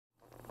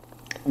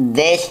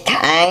this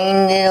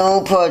tiny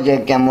little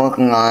project I'm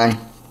working on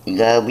is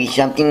gonna be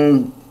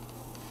something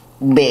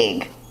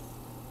big.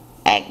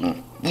 I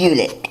can feel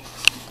it.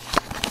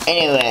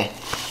 Anyway,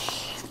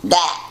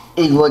 that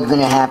is what's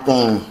gonna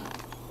happen.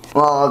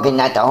 Well, okay,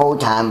 not the whole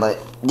time, but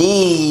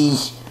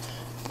these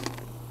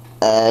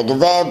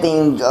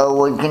developing are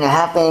what's gonna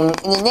happen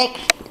in the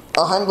next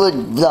 100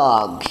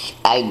 vlogs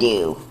I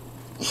do.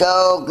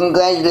 So,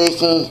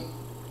 congratulations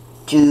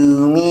to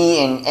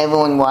me and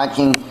everyone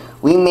watching.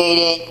 We made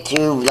it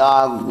to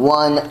vlog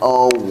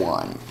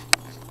 101.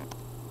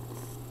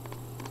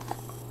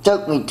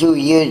 Took me 2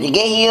 years to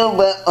get here,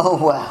 but oh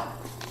well.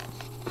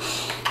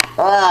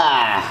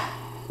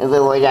 If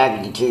it was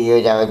actually 2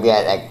 years, I would be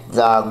at like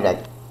vlog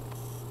like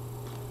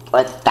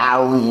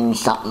 1,000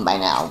 something by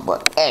now.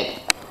 But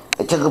hey,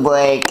 I took a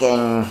break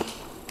and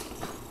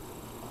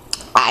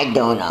I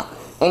don't know.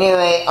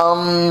 Anyway,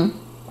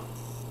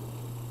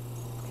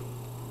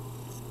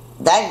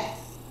 that's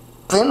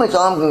pretty much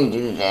all I'm going to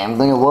do today. I'm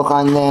going to work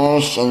on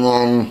this and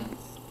then,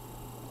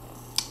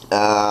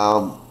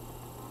 I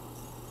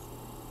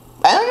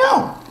don't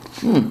know.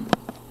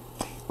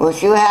 We'll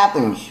see what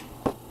happens.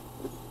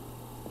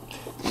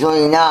 It's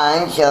only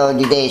 9, so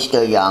the day is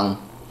still young.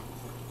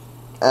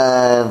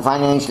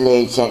 Financial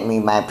aid sent me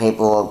my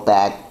paperwork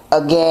back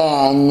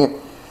again.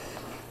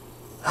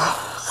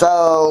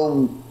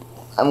 So,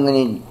 I'm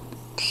gonna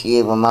see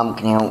if my mom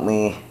can help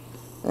me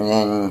and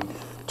then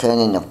turn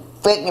in the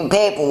freaking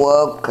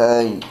paperwork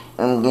because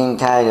I'm getting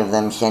tired of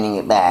them sending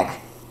it back.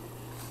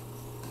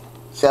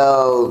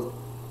 So,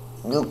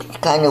 you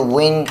kind of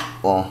win.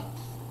 Well,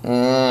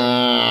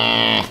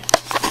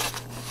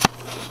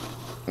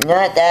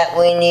 not that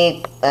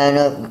windy, I don't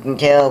know if you can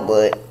tell,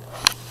 but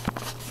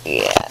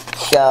yeah,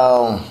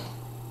 so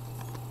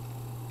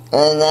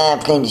and then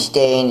I plan to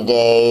stay in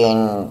today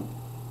and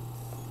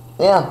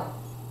yeah,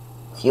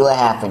 see what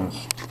happens,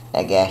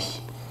 I guess.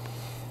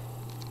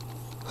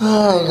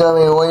 It's gonna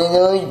be one of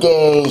those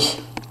days.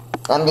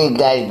 I'm the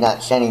guy who's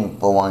not sending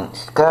for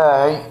once,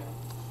 cause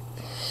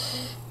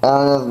I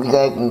don't know if you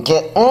guys can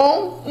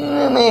tell,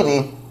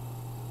 maybe.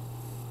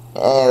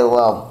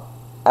 Well,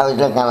 I was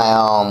looking at my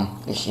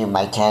home to see if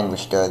my tan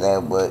was still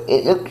there, but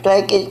it looks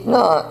like it's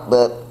not,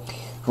 but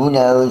who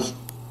knows.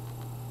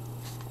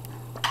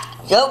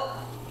 So,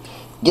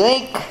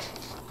 Drake,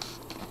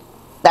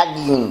 back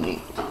to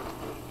Unity.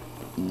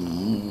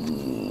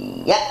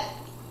 Yep,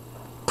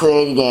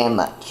 pretty damn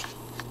much.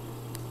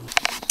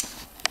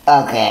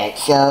 Okay,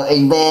 so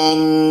it's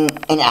been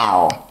an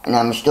hour, and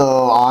I'm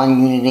still on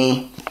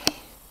Unity.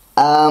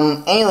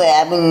 Anyway,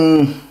 I've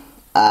been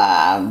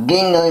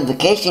getting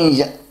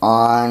notifications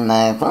on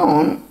my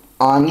phone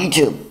on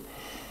YouTube.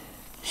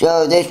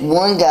 So there's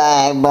one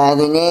guy by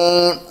the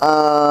name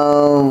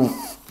of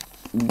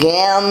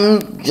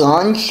Gam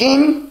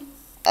Johnson.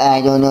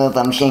 I don't know if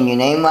I'm saying your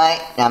name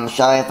right. I'm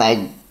sorry if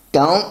I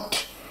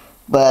don't.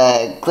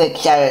 But quick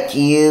shout out to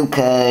you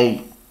because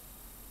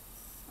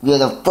you're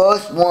the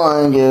first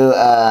one to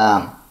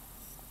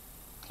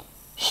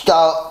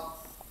start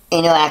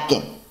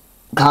interacting,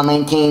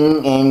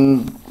 commenting,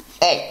 and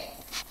hey,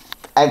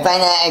 I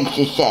find that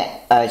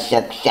a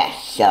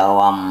success. So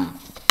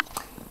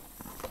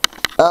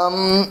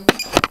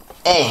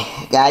hey,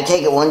 gotta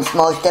take it one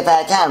small step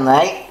at a time,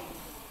 right?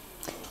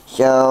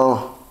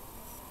 So,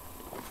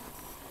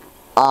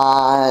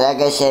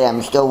 like I said,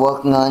 I'm still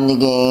working on the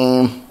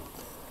game.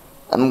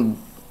 I'm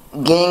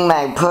getting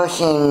my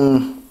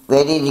person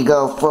ready to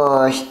go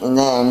first, and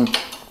then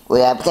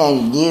what I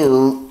plan to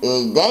do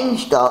is then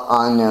start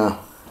on the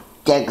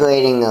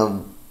decorating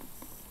of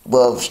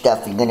where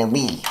stuff is gonna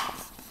be.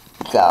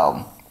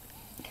 So,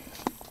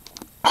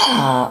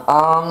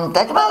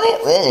 that's about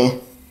it,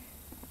 really.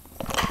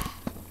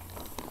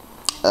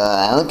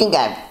 I don't think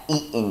I've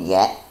eaten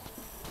yet.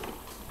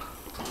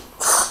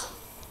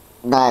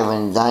 Not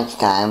even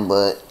lunchtime,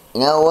 but you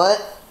know what?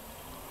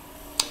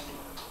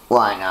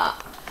 Why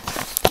not?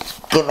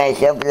 Get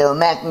myself a little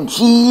mac and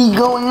cheese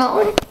going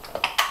on.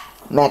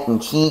 Mac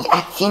and cheese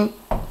action.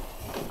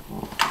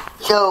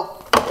 So,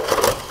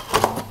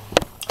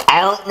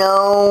 I don't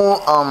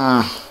know,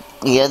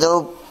 the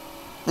other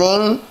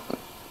thing.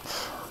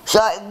 So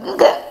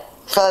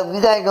if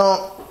you guys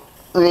don't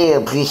really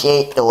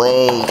appreciate the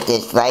way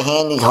this right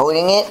hand is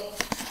holding it,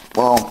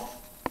 well,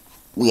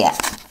 yeah.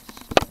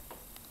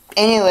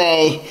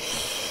 Anyway,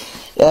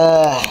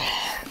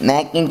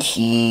 mac and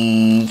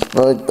cheese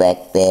for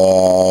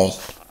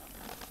breakfast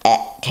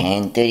at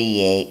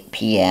 10:38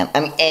 p.m.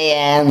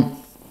 a.m.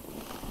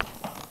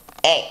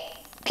 Hey,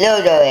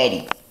 close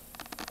already.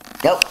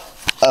 Nope.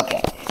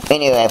 Okay.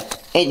 Anyway,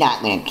 it's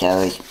not gonna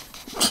close.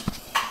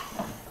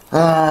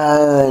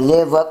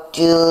 Live up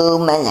to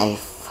my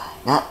life.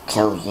 Not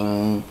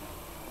closing.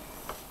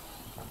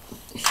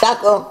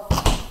 Sucker.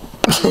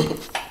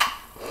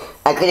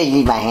 I could have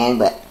used my hand,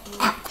 but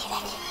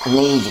I'm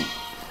lazy.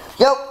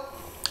 So,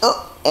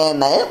 oh, and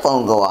my other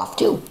phone go off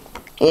too.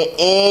 It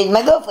is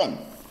my girlfriend.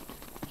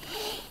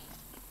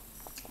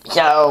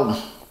 So,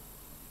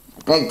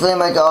 that's pretty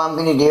much all I'm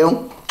gonna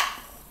do.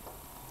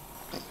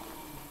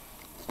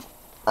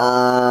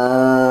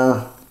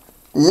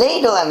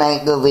 Later I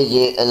might go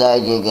visit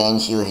Elijah again,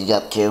 see what he's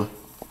up to.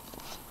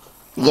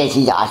 Because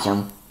he's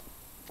awesome.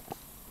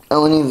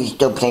 Only if he's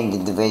still playing the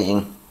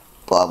Division.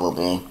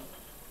 Probably.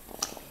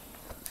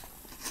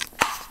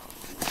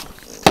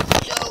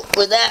 So,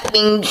 with that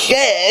being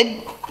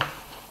said...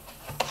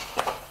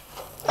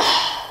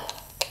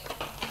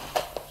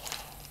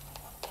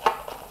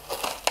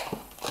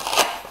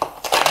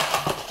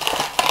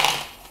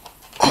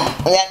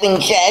 With that being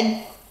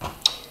said,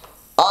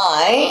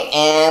 I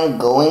am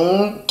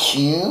going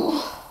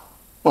to...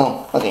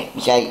 Well, okay,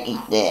 besides eat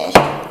this,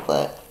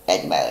 but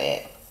that's about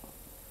it.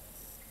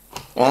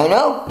 I don't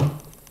know.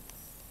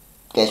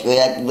 Guess we'll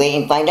have to wait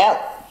and find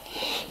out.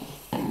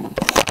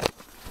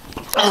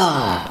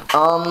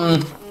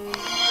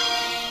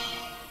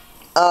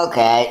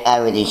 Okay, I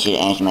really should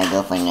answer my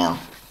girlfriend now.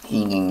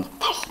 She's getting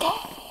thirsty.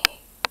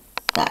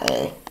 Not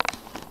really.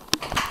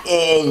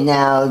 It is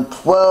now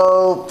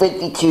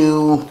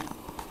 12:52.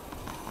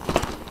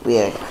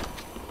 Weird.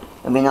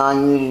 I've been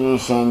on YouTube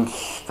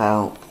since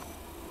about,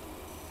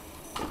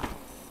 I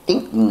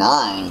think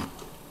 9.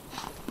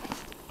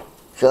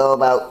 So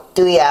about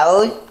 3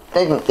 hours.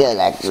 Doesn't feel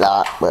like a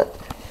lot, but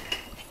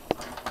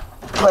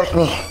trust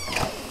me,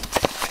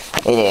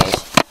 it is.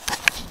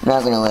 I'm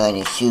not gonna wear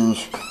any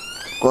shoes.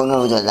 Going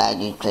over to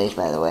Elijah's place,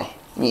 by the way.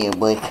 Need a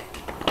break.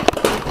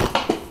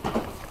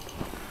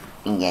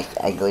 And yes,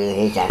 I go to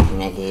his house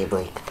when I need a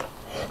break.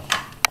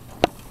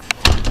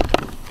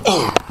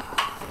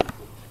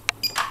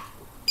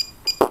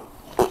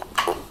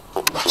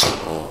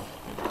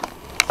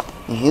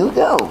 Here we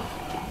go.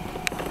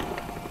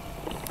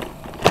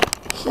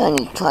 Sun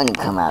is trying to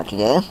come out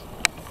today.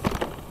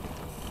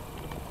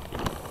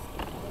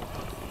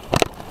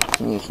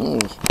 Sneeze,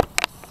 sneeze.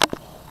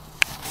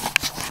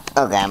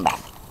 Okay, I'm back.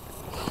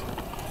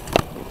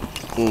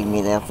 Excuse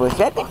me there for a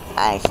second.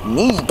 I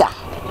sneezed. I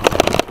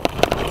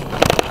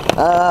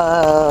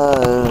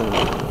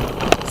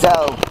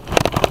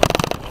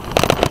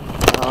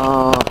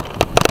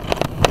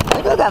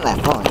still got my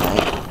phone,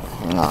 right?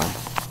 Hang on.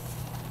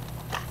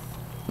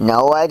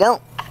 No, I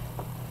don't.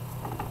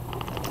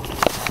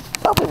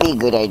 Probably a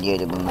good idea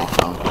to bring my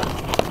phone.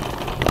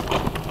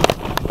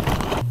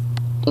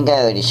 I think I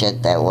already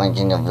said that once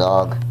in the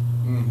vlog.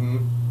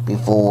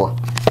 Before.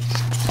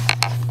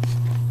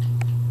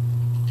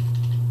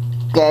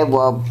 Okay,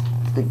 well,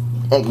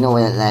 ignore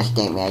that last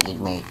statement I just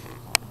made.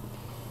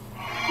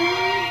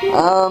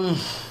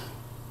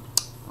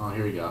 Oh,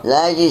 here we go.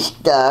 Elijah's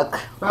stuck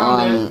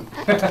Found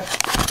it.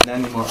 Not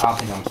anymore. I don't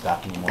think I'm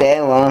stuck anymore.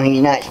 Okay, well,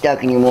 he's not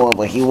stuck anymore,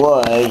 but he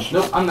was.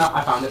 Nope, I'm not.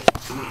 I found it.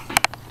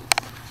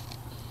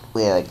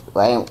 Weird.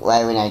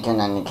 Why when I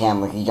turn on the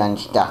camera, he's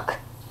unstuck?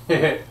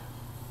 I've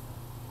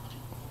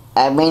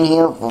been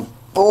here for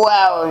 4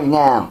 hours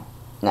now.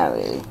 Not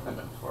really. I've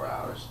been 4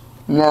 hours.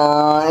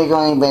 No, it's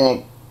only been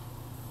like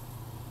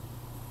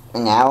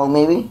an hour,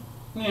 maybe?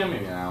 Yeah,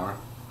 maybe an hour.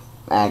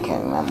 I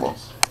can't remember.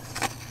 Nice.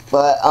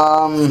 But,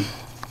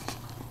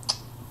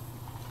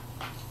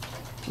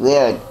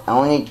 weird.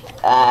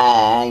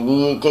 I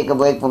need to take a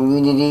break from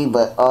Unity,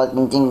 but all I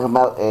can think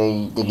about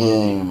is the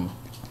game.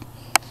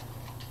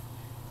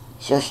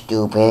 So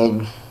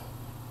stupid.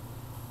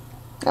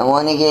 I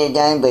want to get it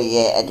done, but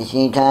yet at the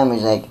same time,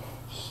 it's like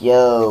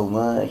so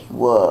much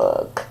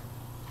work.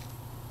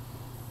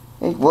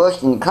 It's worse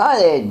than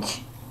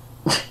college.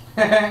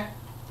 Not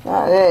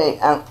really.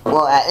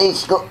 Well, at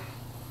least go.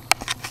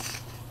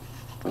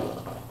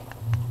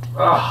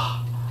 Ugh.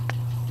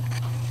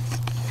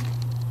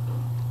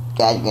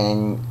 That's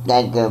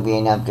gonna be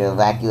enough to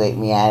evacuate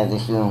me out of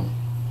this room.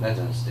 That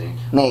doesn't stink.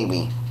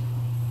 Maybe.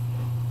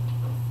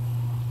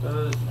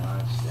 Does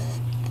not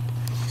stink.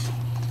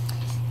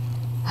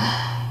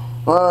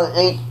 Well,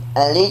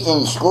 at least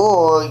in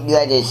school, you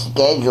had a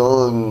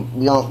schedule, and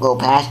you don't go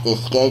past the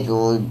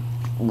scheduled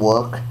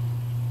work.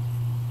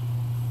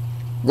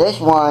 This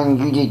one,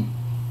 you just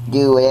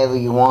do whatever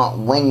you want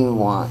when you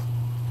want.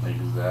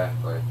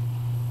 Exactly.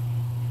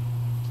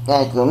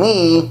 As for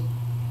me,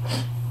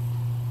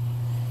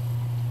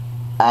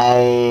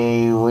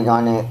 I was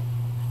on it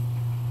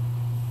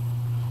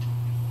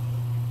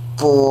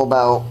for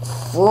about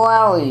 4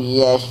 hours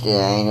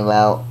yesterday and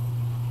about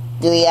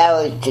 3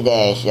 hours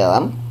today,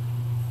 so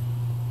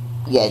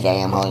yes, I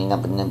am holding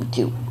up at number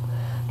 2.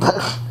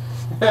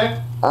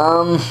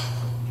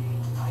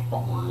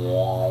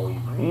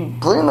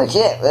 Pretty much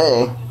it,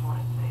 really.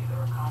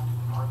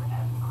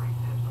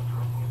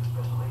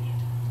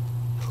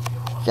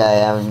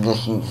 Sorry, I was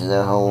listening to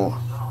the whole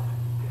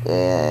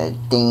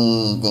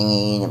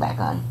thingy in the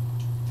background.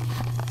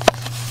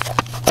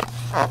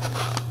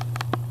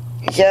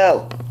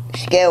 So,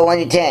 scale 1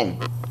 to 10.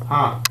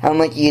 Huh. How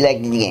much do you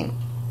like the game?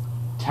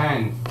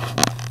 10.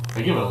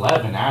 I give it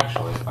 11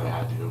 actually if I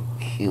had to.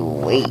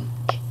 Sweet.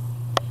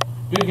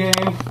 Good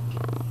game.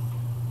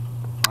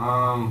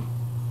 I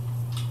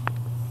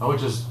would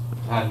just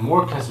had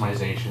more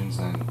customizations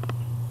than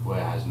what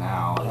it has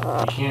now.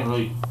 Like, you can't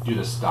really do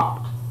the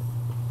stock.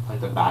 Like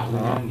the back of the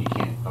gun, you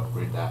can't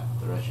upgrade that.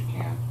 The rest you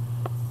can.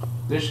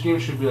 This game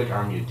should be like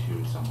Army of 2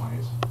 in some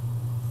ways.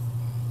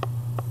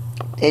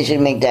 They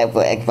should make that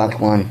for Xbox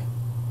One.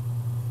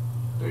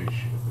 They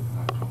should, but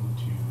not coming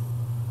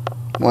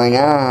to. Why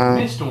not?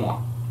 Missed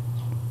one.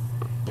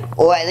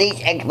 Or at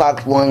least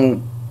Xbox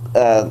One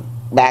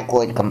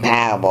backwards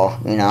compatible,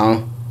 you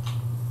know?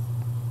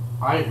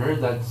 I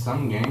heard that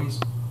some games,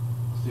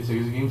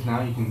 360 games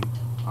now, you can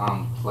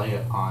play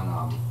it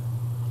on.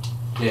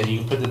 Yeah, you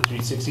can put the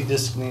 360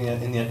 disc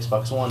in the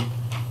Xbox One.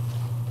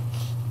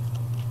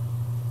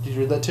 Did you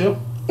read that too?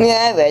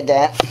 Yeah, I read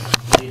that.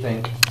 What do you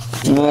think?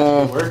 Yeah.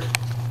 Does it work?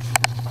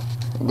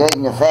 It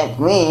doesn't affect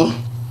me.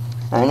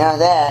 I know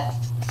that.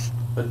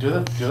 But do they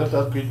have to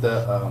upgrade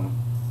the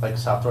like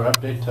software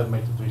update to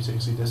make the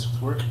 360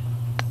 discs work?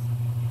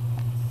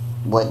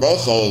 What they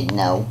say is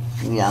no.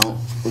 You know,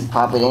 you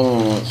pop it in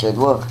and it should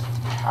work.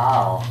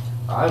 How?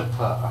 I've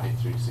put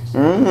i360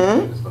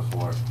 Mm-hmm. this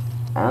before.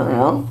 I don't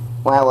know.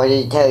 Why, what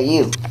did it tell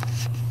you?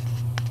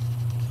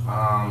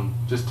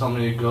 Just tell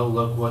me to go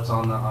look what's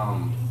on the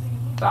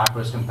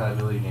backwards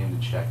compatibility game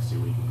to check, see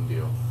what we can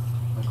do.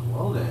 Like,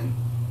 well then.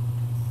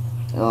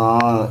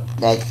 Oh,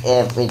 that's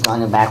if it's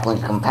on the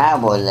backwards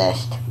compatible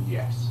list.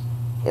 Yes.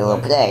 It will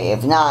play.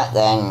 If not,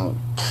 then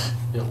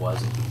It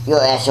wasn't.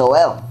 you're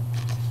SOL.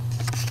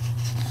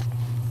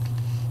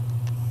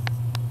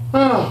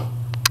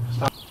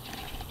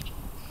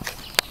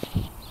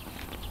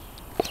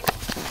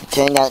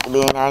 Turned out to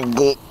be a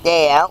nice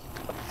day out.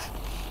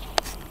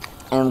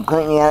 I'm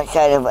currently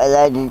outside of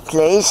Aladdin's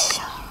place.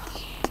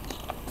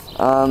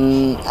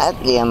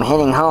 Actually I'm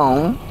heading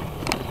home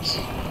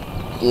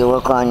to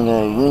work on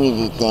the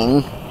Unity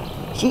thing.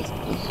 See,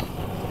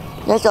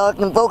 that's all I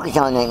can focus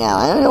on right now.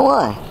 I don't know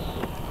why.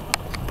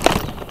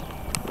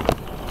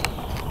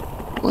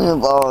 One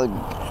of all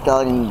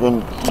starting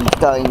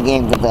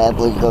games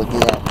developers go through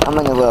that. I'm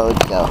on the road,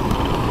 so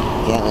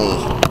can't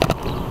leave.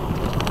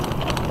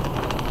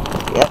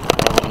 Yep,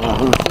 I don't know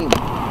who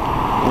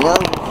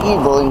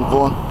she's voting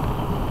for.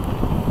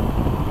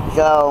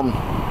 So,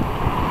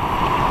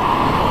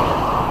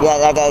 yeah,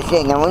 like I was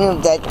saying, I wonder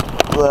if that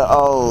were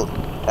all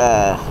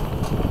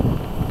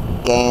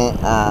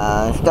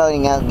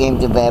starting out game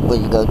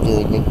developers go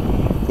through.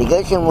 They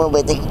go somewhere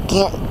where they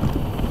can't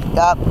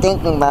stop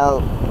thinking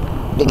about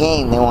the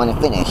game they want to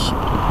finish.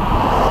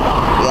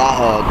 Yeah, I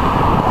heard.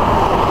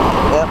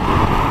 Yep.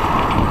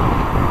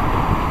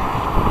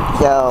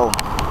 So,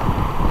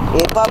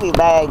 it's probably a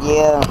bad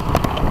idea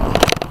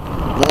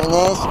doing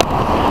this,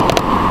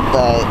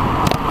 but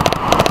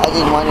I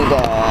just wanted to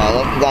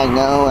let you guys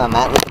know where I'm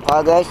at with the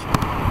progress.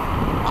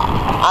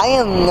 I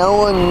am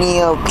nowhere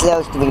near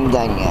close to being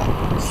done yet,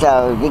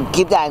 so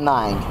keep that in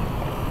mind.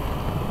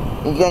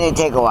 It's gonna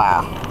take a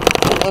while.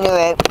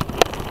 Anyway, I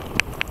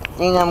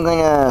think I'm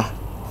gonna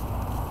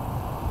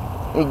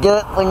do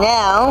it for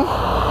now,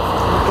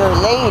 until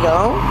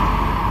later,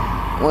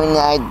 when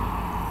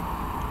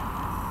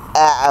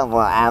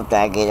well, after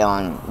I get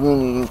on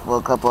Unity for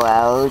a couple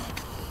hours,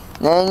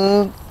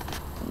 then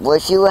we'll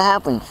see what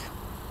happens.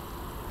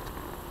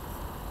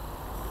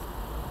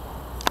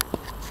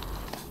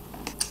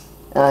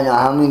 I don't know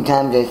how many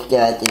times I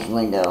stare at this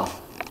window,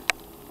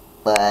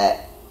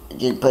 but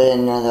just put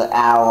in another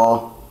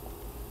hour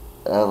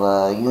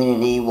of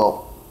Unity.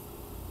 Well,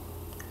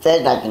 it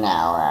says like an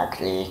hour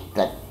actually,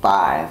 like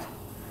 5.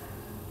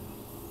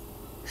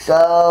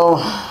 So,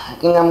 I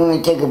think I'm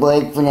going to take a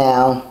break for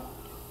now.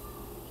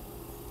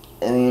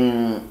 I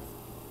mean,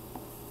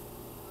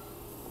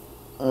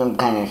 I'm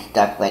kind of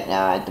stuck right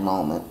now at the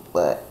moment,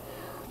 but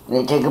I'm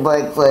going to take a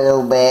break for a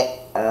little bit.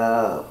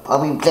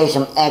 Probably play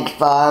some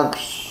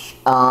Xbox.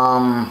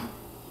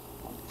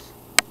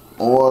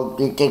 Or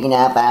just take a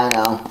nap, I don't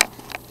know.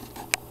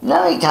 I'm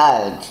not really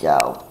tired,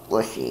 so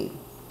we'll see.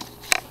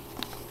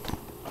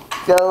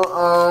 So,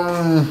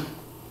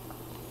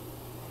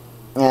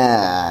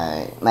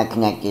 my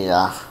connect is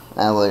off.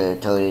 I would have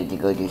told it to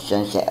go to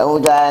Sunset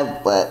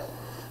Overdrive, but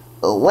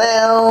oh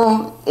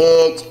well,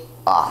 it's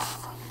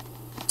off.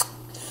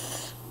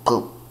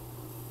 Poop.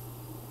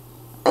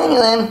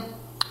 Anyway,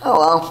 oh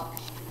well,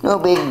 no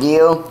big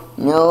deal.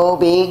 No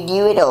big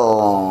deal at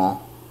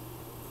all.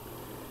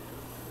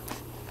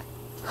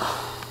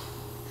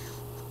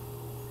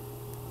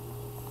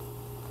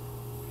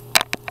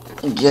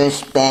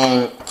 Just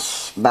spent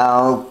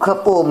about a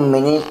couple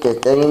minutes to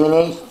 30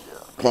 minutes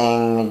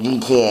playing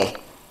GTA.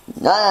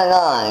 Not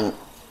online,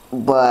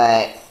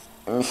 but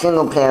in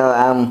single player.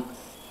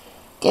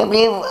 Can't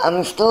believe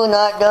I'm still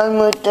not done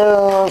with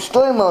the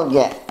story mode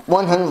yet.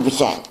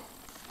 100%.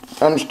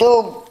 I'm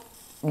still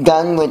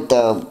done with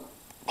the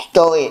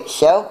story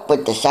itself,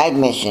 but the side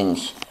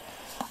missions,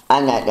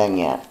 I'm not done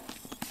yet.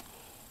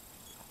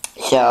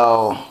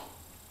 So,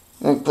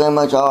 that's pretty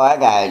much all I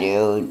gotta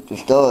do, the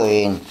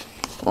story and,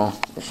 well,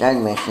 the side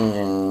missions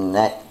and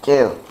that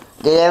too.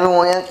 Did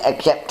everyone else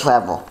except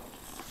travel.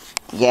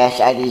 Yes,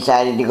 I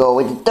decided to go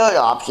with the third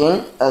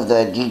option of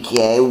the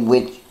GTA,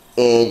 which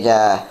is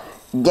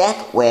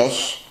Death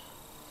Wish.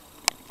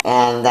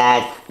 And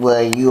that's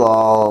where you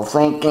all,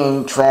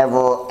 Franklin,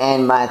 Trevor,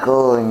 and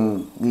Michael,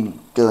 and you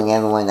doing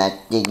everyone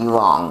that did you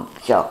wrong.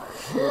 So,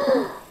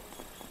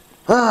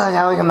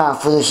 that was a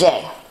mouthful to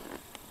say.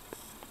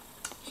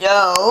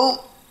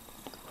 So,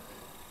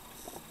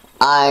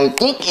 I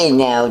think it's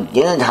now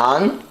dinner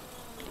time.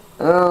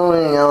 I don't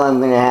really know what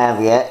I'm gonna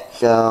have yet,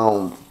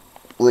 so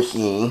we'll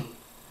see.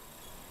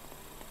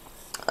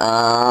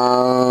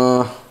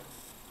 I'm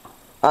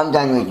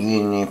done with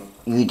Unity.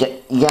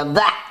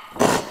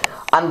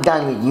 I'm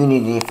done with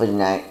Unity for the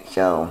night,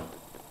 so.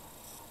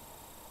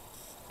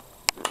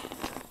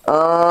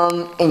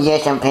 And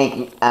yes,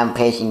 I'm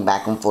pacing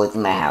back and forth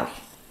in my house.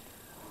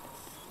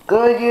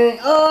 Cause it's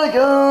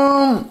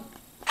awesome!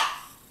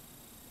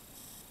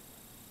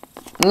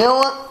 You know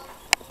what?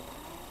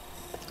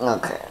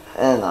 Okay,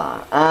 hang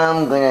on.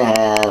 I'm gonna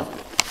have...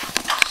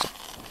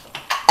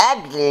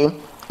 Actually,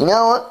 you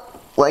know what?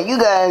 Well, you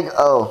guys...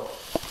 Oh.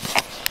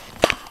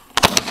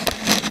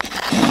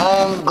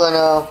 I'm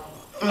gonna...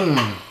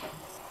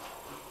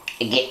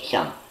 get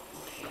some.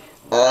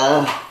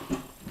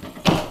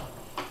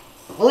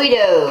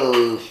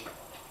 Widows.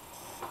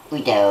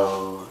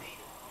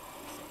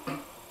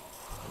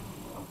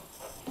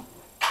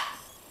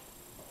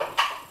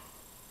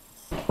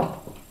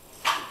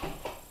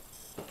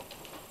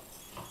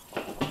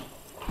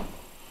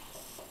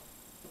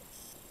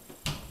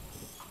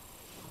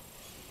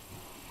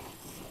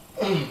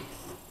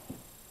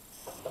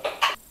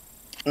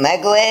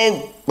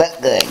 Microwave,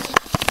 but good.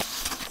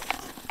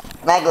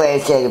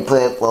 Microwave said to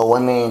put it for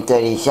 1 minute and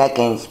 30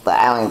 seconds, but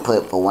I only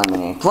put it for 1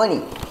 minute and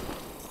 20.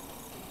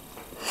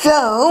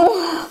 So,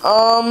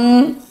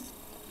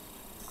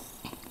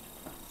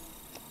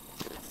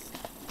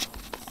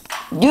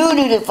 due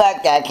to the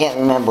fact that I can't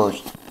remember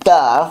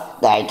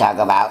stuff that I talked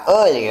about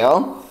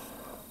earlier,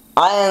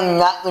 I am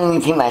not going to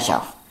repeat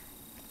myself.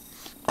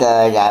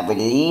 Because I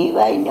believe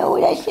I know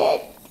what I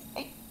said.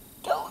 I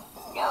don't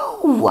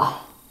know.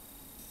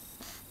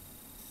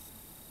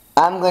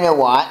 I'm going to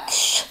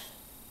watch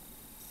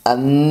a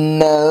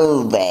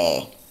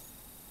movie.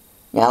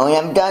 Now when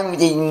I'm done with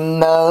this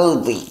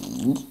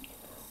movie,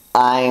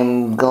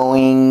 I'm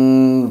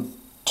going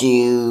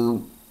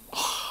to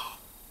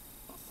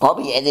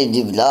probably edit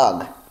the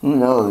vlog. Who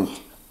knows?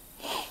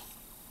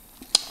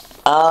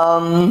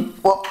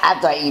 Well,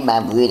 after I eat my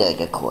burritos,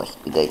 of course,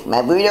 because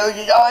my burritos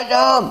is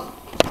awesome!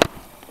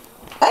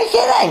 I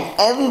say that in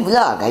every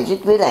vlog, I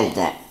just realized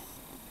that.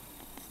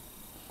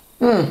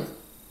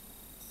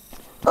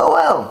 Oh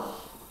well.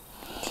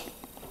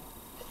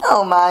 I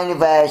don't mind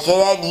if I say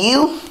that to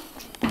you.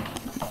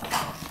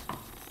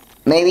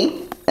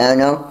 Maybe, I don't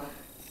know.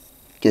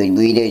 Those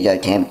burritos are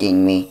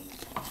tempting me.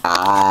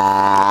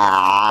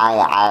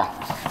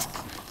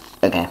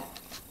 Okay,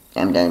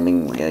 I'm done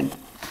being good.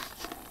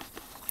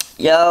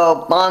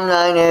 Yo, bottom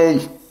line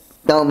is,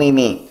 don't be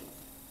me.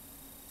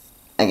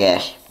 I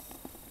guess.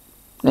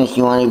 Unless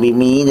you want to be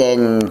me,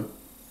 then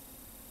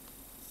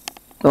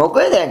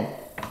okay then.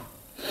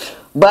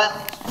 But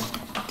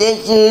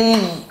this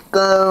is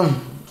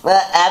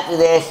well, after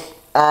this,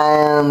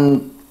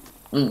 I'm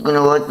just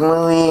gonna watch the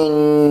movie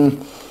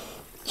and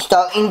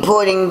start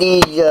importing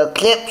these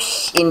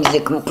clips into the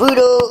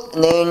computer,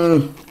 and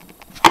then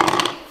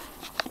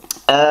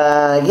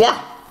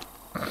yeah.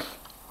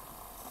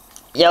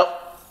 Yep.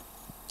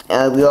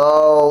 We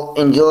all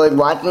enjoyed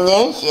watching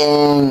this,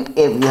 and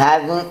if you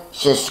haven't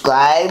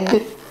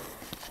subscribed,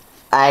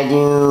 I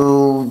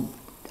know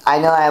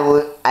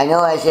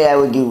I said I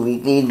would do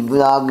weekly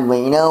vlogs, but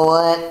you know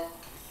what?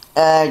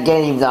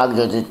 Daily vlogs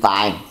are just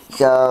fine.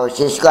 So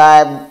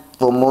subscribe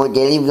for more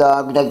daily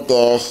vlogs like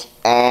this,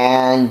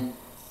 and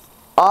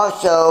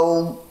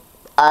also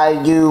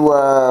I do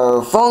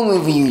phone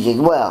reviews as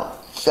well.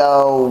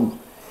 So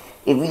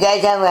if you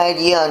guys have an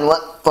idea on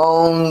what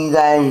phone you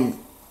guys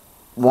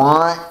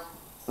want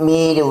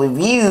me to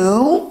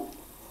review,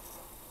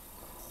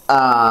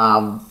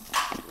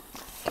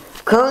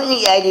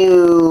 currently I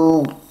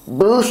do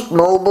Boost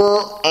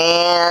Mobile,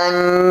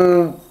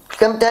 and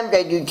sometimes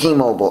I do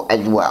T-Mobile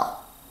as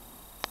well,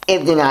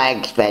 if they're not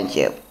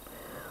expensive.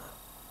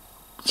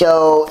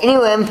 So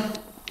anyway,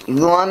 if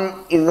you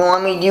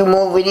want me to do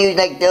more videos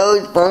like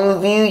those, phone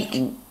reviews,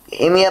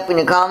 hit me up in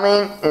the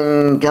comments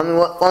and tell me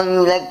what phone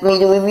you'd like me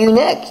to review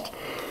next.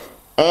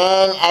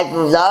 And as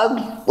for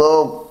vlogs,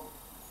 well,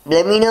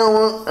 let me know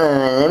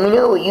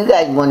what you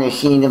guys want to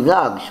see in the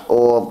vlogs,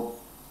 or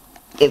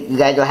if you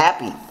guys are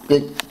happy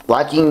just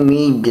watching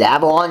me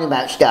blabber on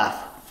about stuff.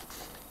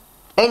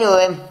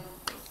 Anyway,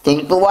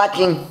 thanks for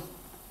watching.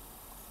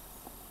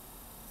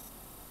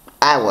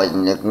 I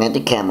wasn't looking at the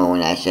camera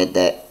when I said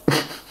that.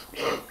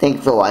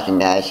 Thanks for watching,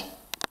 guys.